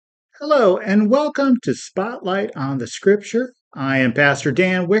Hello, and welcome to Spotlight on the Scripture. I am Pastor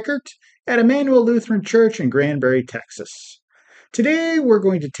Dan Wickert at Emmanuel Lutheran Church in Granbury, Texas. Today, we're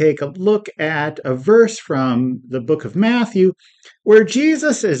going to take a look at a verse from the book of Matthew where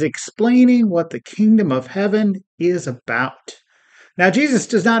Jesus is explaining what the kingdom of heaven is about. Now, Jesus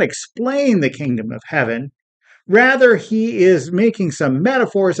does not explain the kingdom of heaven. Rather, he is making some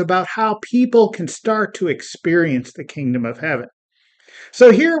metaphors about how people can start to experience the kingdom of heaven.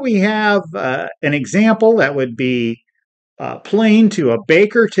 So here we have an example that would be plain to a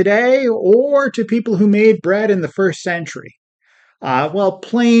baker today or to people who made bread in the first century.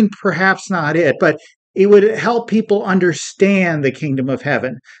 Plain, perhaps not it, but it would help people understand the kingdom of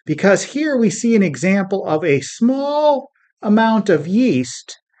heaven, because here we see an example of a small amount of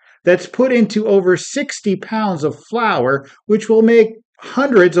yeast that's put into over 60 pounds of flour, which will make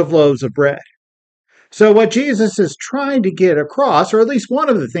hundreds of loaves of bread. So what Jesus is trying to get across, or at least one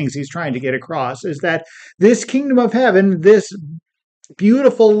of the things he's trying to get across, is that this kingdom of heaven, this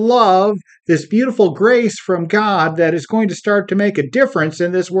beautiful love, this beautiful grace from God that is going to start to make a difference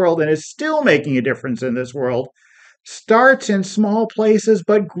in this world and is still making a difference in this world, starts in small places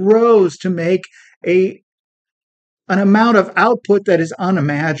but grows to make an amount of output that is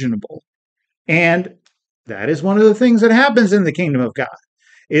unimaginable. And that is one of the things that happens in the kingdom of God.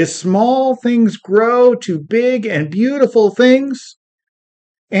 Is small things grow to big and beautiful things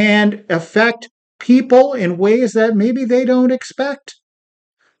and affect people in ways that maybe they don't expect.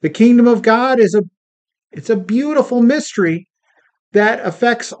 The kingdom of God it's a beautiful mystery that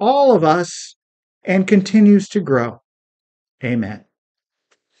affects all of us and continues to grow. Amen.